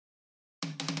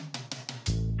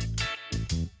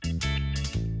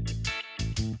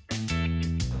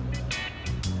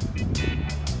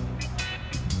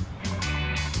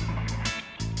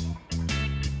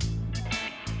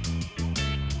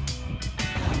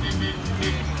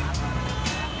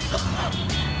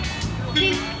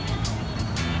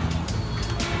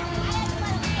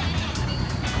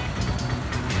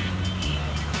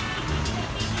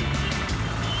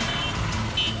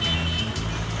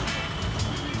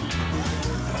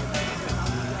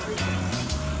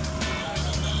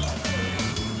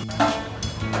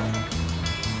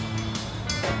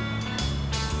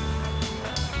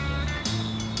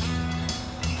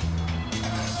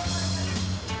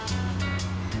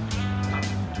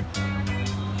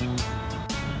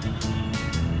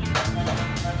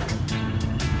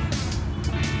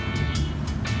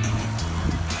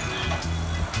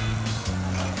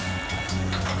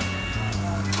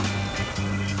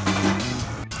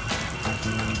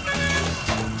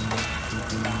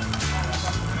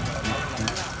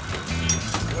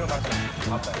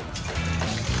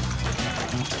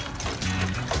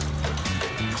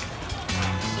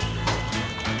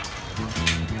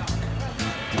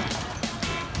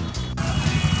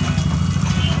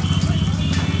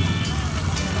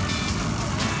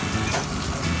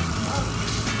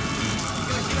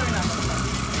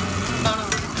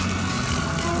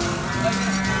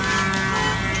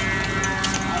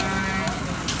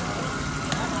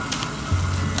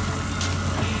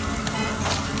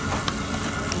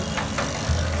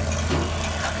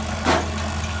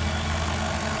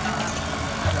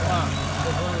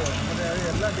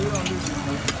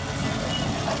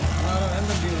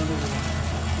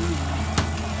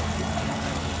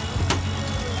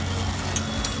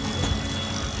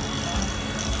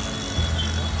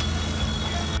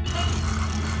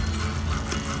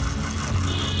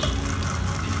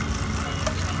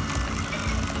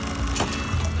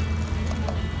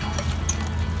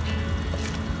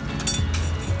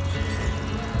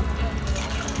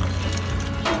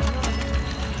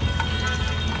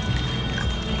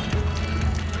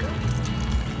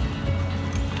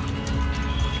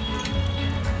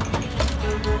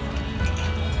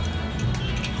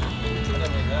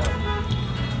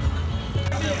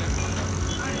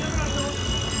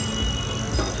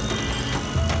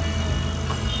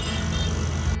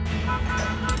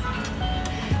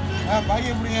பாக்கி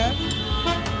எப்படிங்க?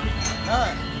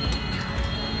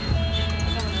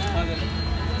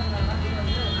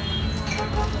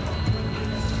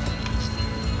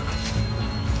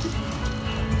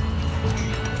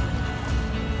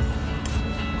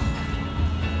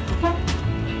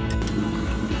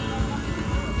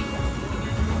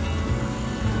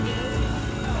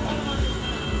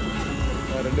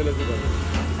 ரெண்டு லட்சம்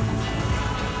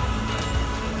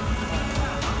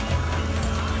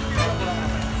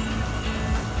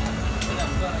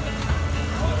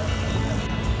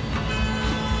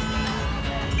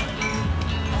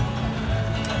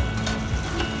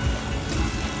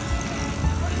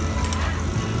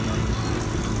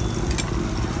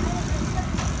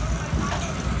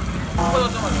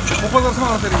முப்பது வருஷமா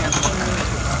சரிங்க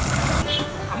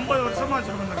 50 வருஷமா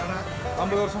வச்சிருக்கோம் இந்த கடை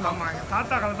 50 வருஷம் ஆமாம் எங்கள்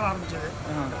தாத்தா காலத்தில் ஆரம்பிச்சது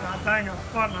தாத்தா எங்கள்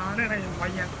அப்பா நானே என்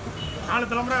பையன் 4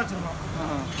 தலைமுறை வச்சுருக்கோம்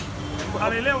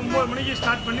காலையிலே 9 மணிக்கு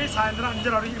ஸ்டார்ட் பண்ணி சாயந்தரம்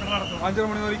 5:30 வரைக்கும் கடை நடத்துவோம் 5:30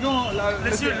 மணி வரைக்கும்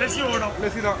லெஸ்ஸி ஓடும்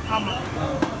லெஸ்ஸி தான் ஆமாம்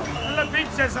நல்ல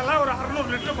பீச் ஸ்டேஷன்லாம் ஒரு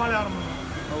 600 லிட்டர் பால் ஆரம்பிக்கும்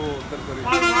சரி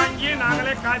பால் வாங்கி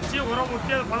நாங்களே காய்ச்சி உரம்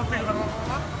ஊற்றி அது பழத்துக்கு வரலாம்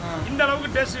இந்த அளவுக்கு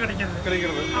டேஸ்ட்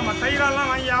கிடைக்கிறது ஆமாம் தயிரெல்லாம்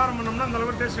வாங்கி வியாபாரம் பண்ணோம்னா அந்த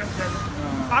அளவுக்கு டேஸ்ட் கிடைக்காது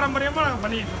பாரம்பரியமாக நாங்கள்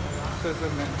பண்ணிக்கிட்டு இருக்கோம் சரி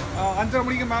சரிண்ணே 5:30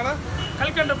 மணிக்கு மேலே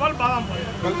கல்கண்டு பால் பாதாம் பால்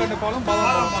கல்கண்டு பாலும்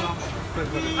பாதாம் பாலம்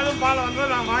அதுவும் பாலை வந்து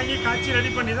நாங்கள் வாங்கி காய்ச்சி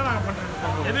ரெடி பண்ணி தான் நாங்கள்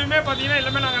பண்ணுறோம் எதுவுமே பார்த்தீங்கன்னா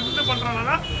எல்லாமே நாங்கள் நின்று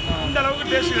பண்ணுறோம்னா இந்த அளவுக்கு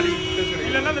டேஸ்ட் கிடைக்கும்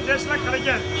இல்லைன்னா அந்த டேஸ்ட்லாம்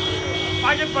கிடைக்காது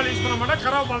பாக்கெட் பால் யூஸ் பண்ண மாட்டோம்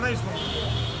கறவை பால் தான் யூஸ் பண்ணுவோம்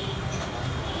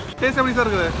டேஸ்ட் எப்படி சார்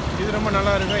இருக்குது இது ரொம்ப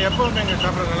நல்லா இருக்கும் எப்போவுமே எங்கள்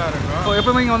சாப்பிட நல்லா இருக்கும்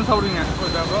எப்போவுமே இங்கே வந்து சாப்பிடுவீங்க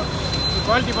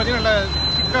குவாலிட்டி பார்த்தீங்கன்னா நல்லா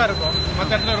திக்காக இருக்கும்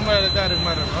மற்ற இடத்துல ரொம்ப இதாக இருக்க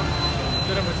மாதிரி இருக்கும்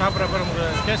இது நம்ம சாப்பிட்றப்ப நமக்கு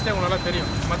டேஸ்ட்டே உங்களுக்கு நல்லா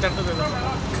தெரியும் மற்ற இடத்துல